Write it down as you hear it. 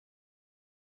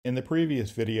In the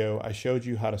previous video, I showed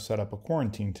you how to set up a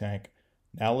quarantine tank.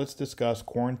 Now let's discuss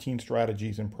quarantine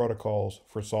strategies and protocols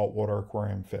for saltwater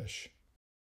aquarium fish.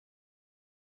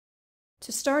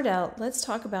 To start out, let's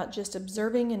talk about just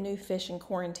observing a new fish in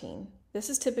quarantine.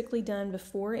 This is typically done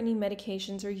before any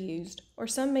medications are used, or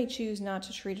some may choose not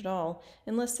to treat at all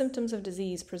unless symptoms of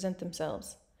disease present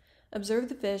themselves. Observe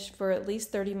the fish for at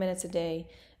least 30 minutes a day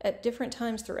at different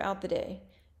times throughout the day.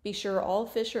 Be sure all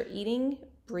fish are eating,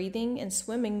 breathing, and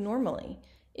swimming normally.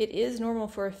 It is normal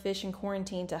for a fish in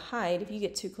quarantine to hide if you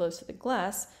get too close to the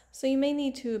glass, so you may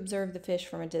need to observe the fish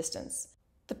from a distance.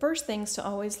 The first things to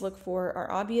always look for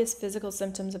are obvious physical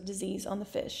symptoms of disease on the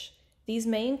fish. These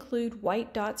may include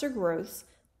white dots or growths,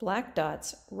 black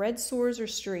dots, red sores or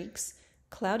streaks,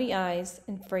 cloudy eyes,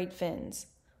 and frayed fins.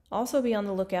 Also be on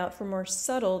the lookout for more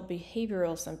subtle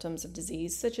behavioral symptoms of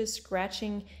disease such as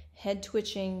scratching, head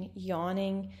twitching,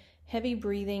 yawning, heavy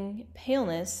breathing,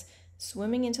 paleness,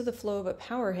 swimming into the flow of a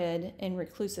powerhead, and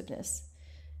reclusiveness.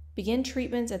 Begin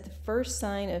treatments at the first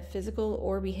sign of physical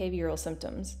or behavioral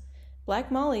symptoms.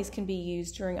 Black mollies can be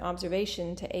used during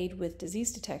observation to aid with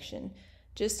disease detection.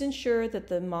 Just ensure that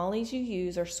the mollies you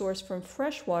use are sourced from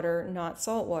fresh water, not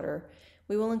salt water.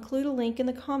 We will include a link in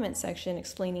the comment section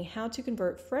explaining how to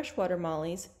convert freshwater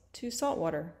mollies to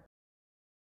saltwater.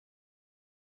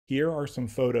 Here are some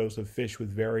photos of fish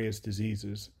with various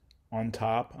diseases. On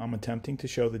top, I'm attempting to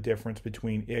show the difference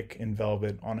between ick and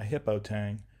velvet on a hippo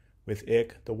tang. With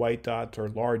ick, the white dots are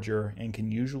larger and can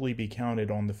usually be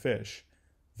counted on the fish.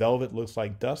 Velvet looks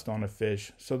like dust on a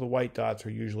fish, so the white dots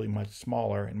are usually much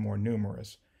smaller and more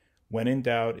numerous. When in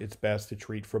doubt, it's best to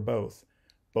treat for both.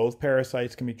 Both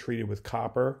parasites can be treated with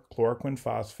copper, chloroquine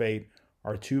phosphate,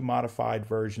 or two modified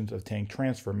versions of tank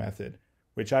transfer method,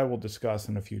 which I will discuss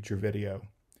in a future video.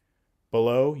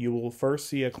 Below, you will first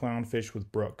see a clownfish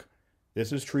with brook.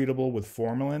 This is treatable with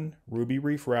formalin, ruby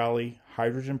reef rally,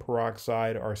 hydrogen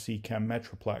peroxide, or C-Chem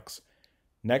Metroplex.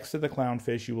 Next to the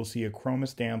clownfish, you will see a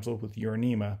chromis damsel with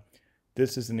uranema.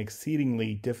 This is an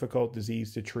exceedingly difficult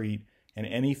disease to treat, and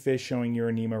any fish showing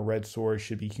uranema red sores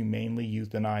should be humanely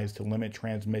euthanized to limit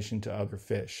transmission to other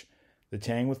fish. The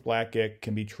tang with black ick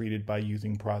can be treated by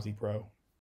using Prozipro.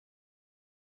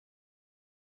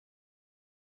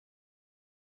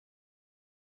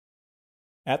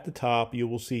 At the top, you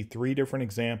will see 3 different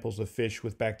examples of fish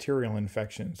with bacterial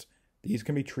infections. These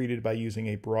can be treated by using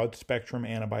a broad-spectrum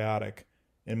antibiotic.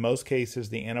 In most cases,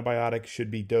 the antibiotic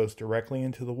should be dosed directly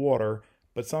into the water,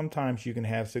 but sometimes you can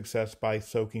have success by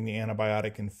soaking the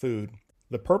antibiotic in food.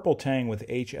 The purple tang with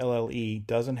HLLE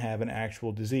doesn't have an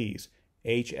actual disease.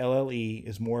 HLLE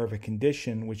is more of a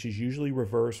condition which is usually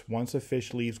reversed once a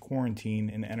fish leaves quarantine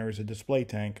and enters a display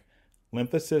tank.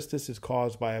 Lymphocystis is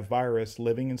caused by a virus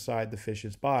living inside the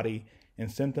fish's body, and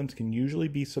symptoms can usually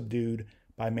be subdued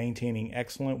by maintaining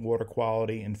excellent water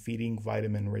quality and feeding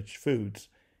vitamin-rich foods.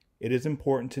 It is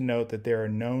important to note that there are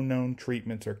no known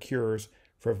treatments or cures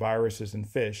for viruses in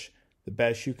fish. The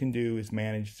best you can do is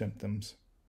manage symptoms.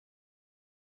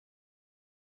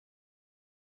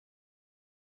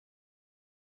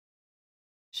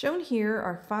 Shown here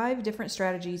are 5 different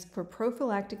strategies for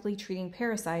prophylactically treating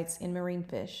parasites in marine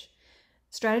fish.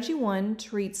 Strategy 1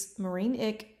 treats marine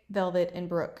ick, velvet, and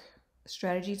brook.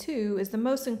 Strategy 2 is the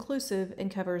most inclusive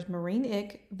and covers marine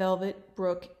ick, velvet,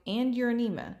 brook, and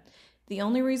uranema. The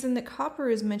only reason that copper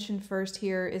is mentioned first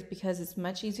here is because it's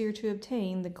much easier to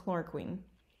obtain than chloroquine.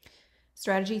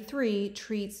 Strategy 3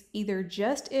 treats either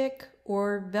just ick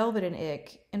or velvet and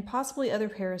ick, and possibly other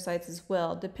parasites as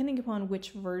well, depending upon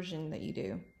which version that you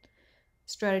do.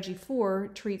 Strategy 4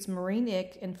 treats marine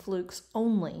ick and flukes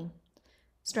only.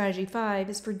 Strategy 5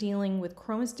 is for dealing with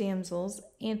chromis damsels,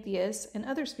 anthias, and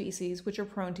other species which are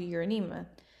prone to uranema.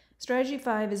 Strategy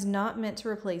 5 is not meant to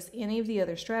replace any of the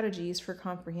other strategies for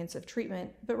comprehensive treatment,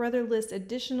 but rather lists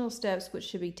additional steps which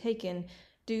should be taken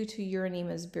due to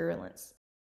uranema's virulence.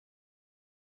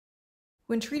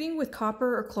 When treating with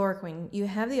copper or chloroquine, you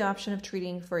have the option of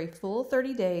treating for a full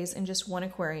 30 days in just one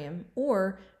aquarium,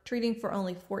 or treating for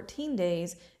only 14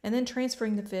 days and then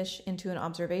transferring the fish into an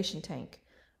observation tank.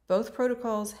 Both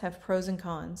protocols have pros and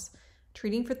cons.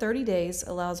 Treating for 30 days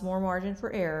allows more margin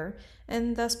for error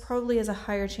and thus probably has a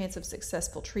higher chance of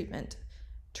successful treatment.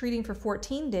 Treating for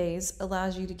 14 days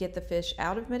allows you to get the fish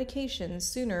out of medication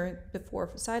sooner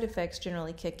before side effects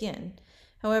generally kick in.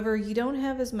 However, you don't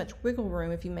have as much wiggle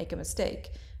room if you make a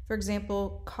mistake. For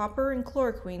example, copper and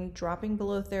chloroquine dropping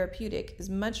below therapeutic is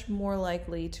much more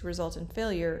likely to result in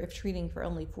failure if treating for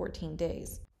only 14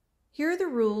 days. Here are the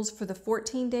rules for the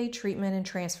 14-day treatment and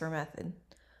transfer method.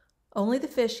 Only the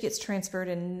fish gets transferred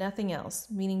and nothing else,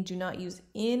 meaning do not use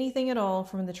anything at all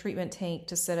from the treatment tank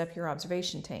to set up your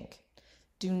observation tank.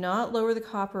 Do not lower the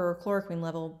copper or chloroquine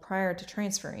level prior to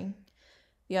transferring.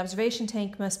 The observation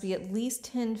tank must be at least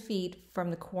 10 feet from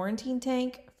the quarantine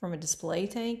tank, from a display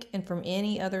tank, and from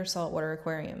any other saltwater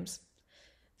aquariums.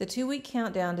 The 2-week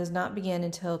countdown does not begin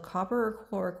until copper or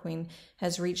chloroquine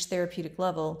has reached therapeutic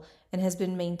level and has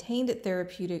been maintained at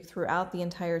therapeutic throughout the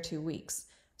entire 2 weeks,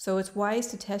 so it's wise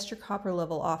to test your copper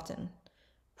level often.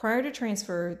 Prior to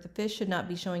transfer, the fish should not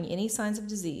be showing any signs of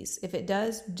disease. If it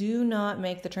does, do not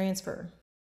make the transfer.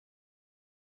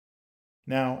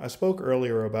 Now, I spoke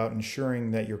earlier about ensuring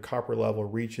that your copper level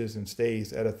reaches and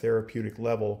stays at a therapeutic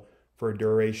level for a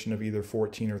duration of either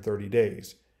 14 or 30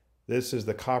 days. This is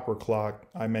the copper clock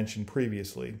I mentioned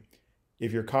previously.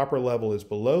 If your copper level is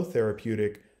below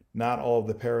therapeutic, not all of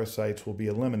the parasites will be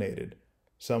eliminated.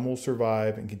 Some will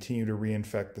survive and continue to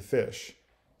reinfect the fish.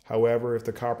 However, if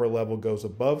the copper level goes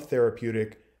above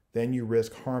therapeutic, then you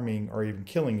risk harming or even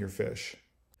killing your fish.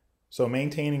 So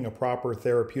maintaining a proper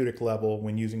therapeutic level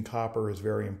when using copper is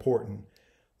very important.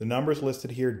 The numbers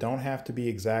listed here don't have to be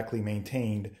exactly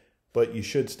maintained, but you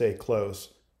should stay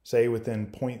close, say within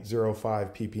 0.05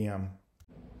 ppm.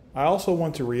 I also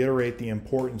want to reiterate the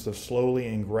importance of slowly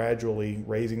and gradually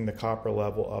raising the copper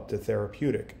level up to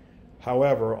therapeutic.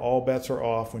 However, all bets are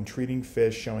off when treating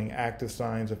fish showing active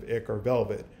signs of ick or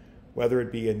velvet, whether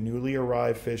it be a newly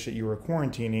arrived fish that you are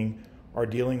quarantining or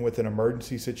dealing with an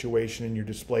emergency situation in your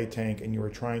display tank and you are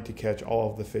trying to catch all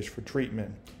of the fish for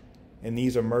treatment. In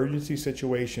these emergency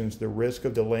situations, the risk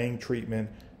of delaying treatment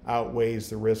outweighs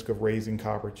the risk of raising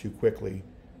copper too quickly.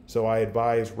 So I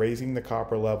advise raising the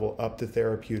copper level up to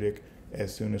therapeutic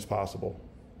as soon as possible.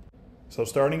 So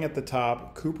starting at the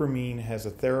top, cupramine has a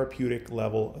therapeutic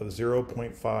level of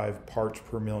 0.5 parts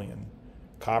per million.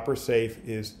 Copper Safe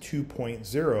is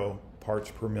 2.0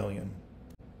 parts per million.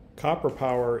 Copper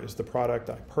Power is the product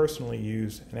I personally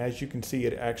use, and as you can see,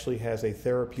 it actually has a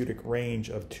therapeutic range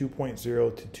of 2.0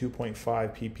 to 2.5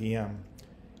 ppm.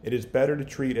 It is better to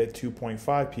treat at 2.5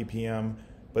 ppm,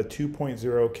 but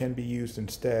 2.0 can be used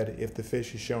instead if the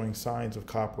fish is showing signs of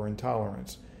copper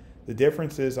intolerance. The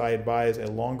difference is I advise a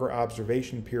longer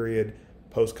observation period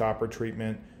post-copper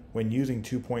treatment when using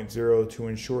 2.0 to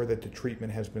ensure that the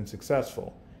treatment has been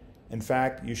successful. In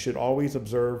fact, you should always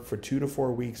observe for 2 to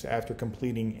 4 weeks after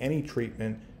completing any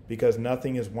treatment because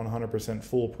nothing is 100%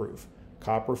 foolproof.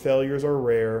 Copper failures are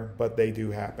rare, but they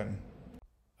do happen.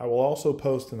 I will also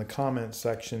post in the comments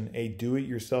section a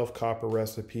do-it-yourself copper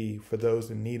recipe for those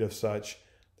in need of such.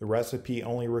 The recipe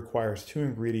only requires 2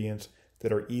 ingredients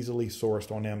that are easily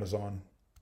sourced on Amazon.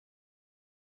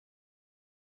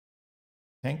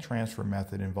 Tank transfer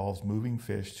method involves moving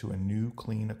fish to a new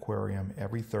clean aquarium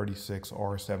every 36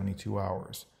 or 72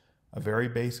 hours. A very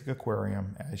basic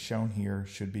aquarium, as shown here,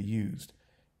 should be used.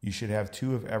 You should have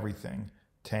 2 of everything: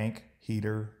 tank,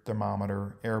 heater,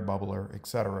 thermometer, air bubbler,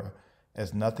 etc.,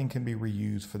 as nothing can be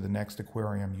reused for the next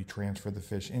aquarium you transfer the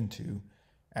fish into.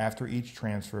 After each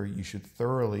transfer, you should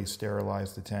thoroughly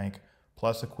sterilize the tank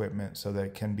plus equipment so that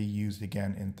it can be used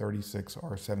again in 36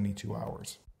 or 72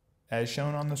 hours. As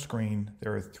shown on the screen,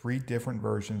 there are 3 different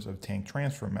versions of tank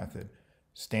transfer method.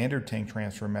 Standard tank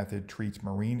transfer method treats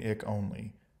marine ick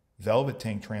only. Velvet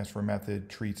tank transfer method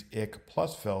treats ick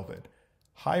plus velvet.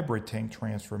 Hybrid tank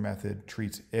transfer method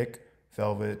treats ick,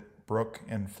 velvet, brook,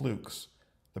 and flukes.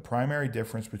 The primary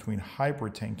difference between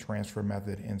hybrid tank transfer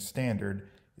method and standard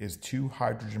is 2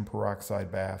 hydrogen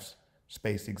peroxide baths,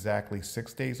 spaced exactly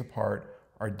 6 days apart,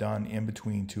 are done in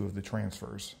between 2 of the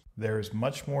transfers. There is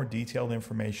much more detailed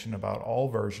information about all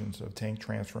versions of tank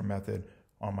transfer method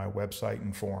on my website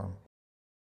and forum.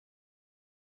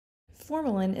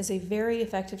 Formalin is a very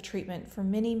effective treatment for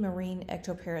many marine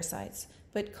ectoparasites,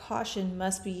 but caution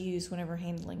must be used whenever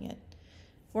handling it.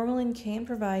 Formalin can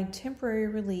provide temporary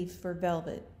relief for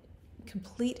velvet,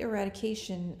 complete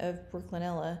eradication of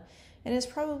Bruclinella, and is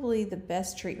probably the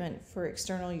best treatment for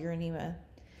external urinema.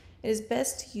 It is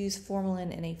best to use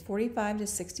formalin in a 45 to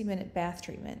 60 minute bath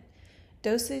treatment.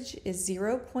 Dosage is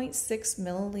 0.6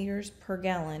 milliliters per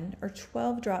gallon or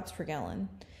 12 drops per gallon.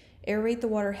 Aerate the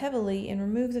water heavily and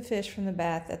remove the fish from the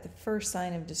bath at the first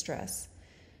sign of distress.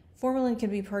 Formalin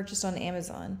can be purchased on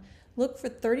Amazon. Look for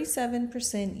 37%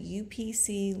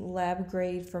 UPC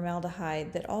lab-grade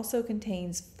formaldehyde that also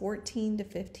contains 14 to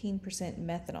 15%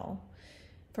 methanol.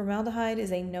 Formaldehyde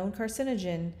is a known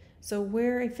carcinogen, so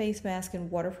wear a face mask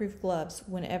and waterproof gloves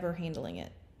whenever handling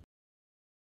it.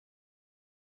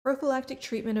 Prophylactic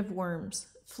treatment of worms,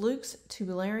 flukes,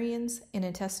 tubularians, and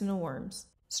intestinal worms.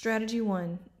 Strategy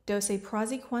 1. Dose a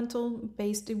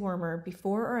praziquantel-based dewormer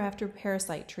before or after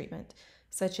parasite treatment,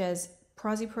 such as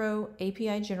Prazipro,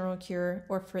 API General Cure,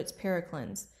 or Fritz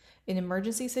Paracleanse, In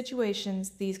emergency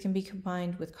situations, these can be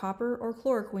combined with copper or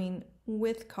chloroquine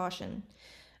with caution.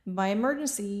 By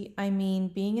emergency, I mean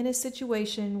being in a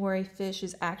situation where a fish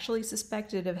is actually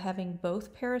suspected of having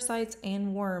both parasites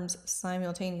and worms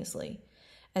simultaneously.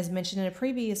 As mentioned in a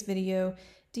previous video,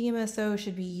 DMSO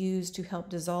should be used to help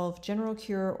dissolve General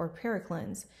Cure or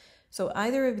Paracleanse, so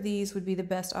either of these would be the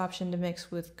best option to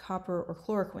mix with copper or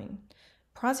chloroquine.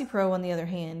 Prozipro, on the other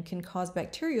hand, can cause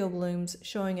bacterial blooms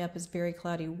showing up as very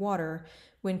cloudy water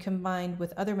when combined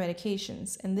with other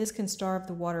medications, and this can starve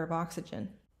the water of oxygen.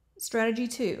 Strategy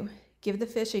 2. Give the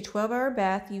fish a 12-hour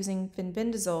bath using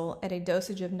fenbendazole at a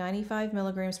dosage of 95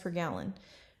 milligrams per gallon.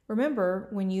 Remember,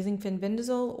 when using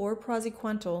fenbendazole or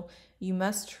praziquantel, you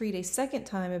must treat a second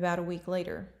time about a week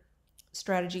later.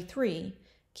 Strategy 3.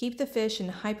 Keep the fish in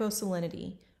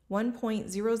hyposalinity,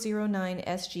 1.009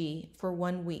 Sg, for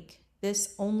 1 week.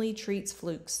 This only treats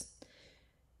flukes.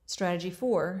 Strategy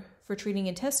 4. For treating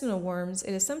intestinal worms,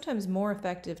 it is sometimes more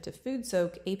effective to food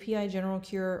soak API General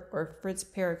Cure or Fritz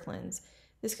Paracleanse.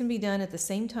 This can be done at the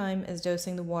same time as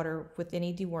dosing the water with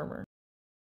any dewormer.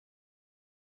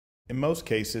 In most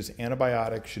cases,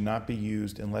 antibiotics should not be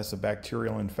used unless a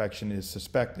bacterial infection is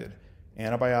suspected.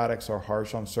 Antibiotics are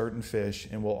harsh on certain fish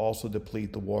and will also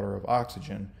deplete the water of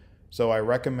oxygen, so I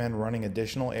recommend running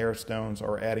additional air stones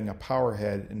or adding a power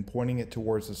head and pointing it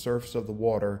towards the surface of the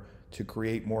water to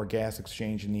create more gas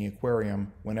exchange in the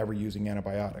aquarium whenever using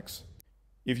antibiotics.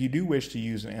 If you do wish to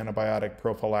use an antibiotic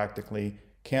prophylactically,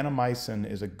 kanamycin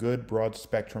is a good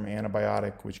broad-spectrum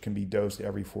antibiotic which can be dosed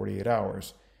every 48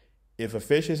 hours. If a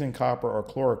fish is in copper or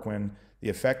chloroquine, the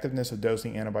effectiveness of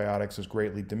dosing antibiotics is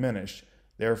greatly diminished.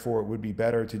 Therefore, it would be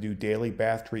better to do daily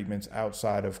bath treatments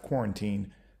outside of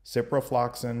quarantine.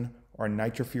 Ciprofloxacin or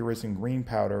nitrofurantoin green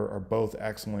powder are both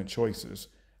excellent choices.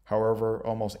 However,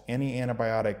 almost any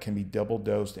antibiotic can be double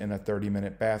dosed in a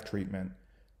 30-minute bath treatment.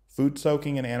 Food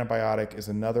soaking an antibiotic is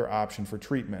another option for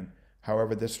treatment.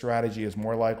 However, this strategy is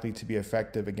more likely to be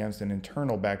effective against an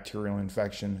internal bacterial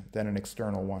infection than an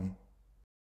external one.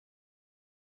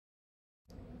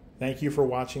 Thank you for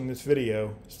watching this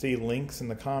video. See links in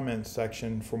the comments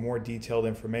section for more detailed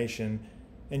information,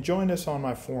 and join us on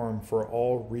my forum for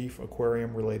all reef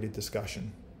aquarium related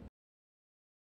discussion.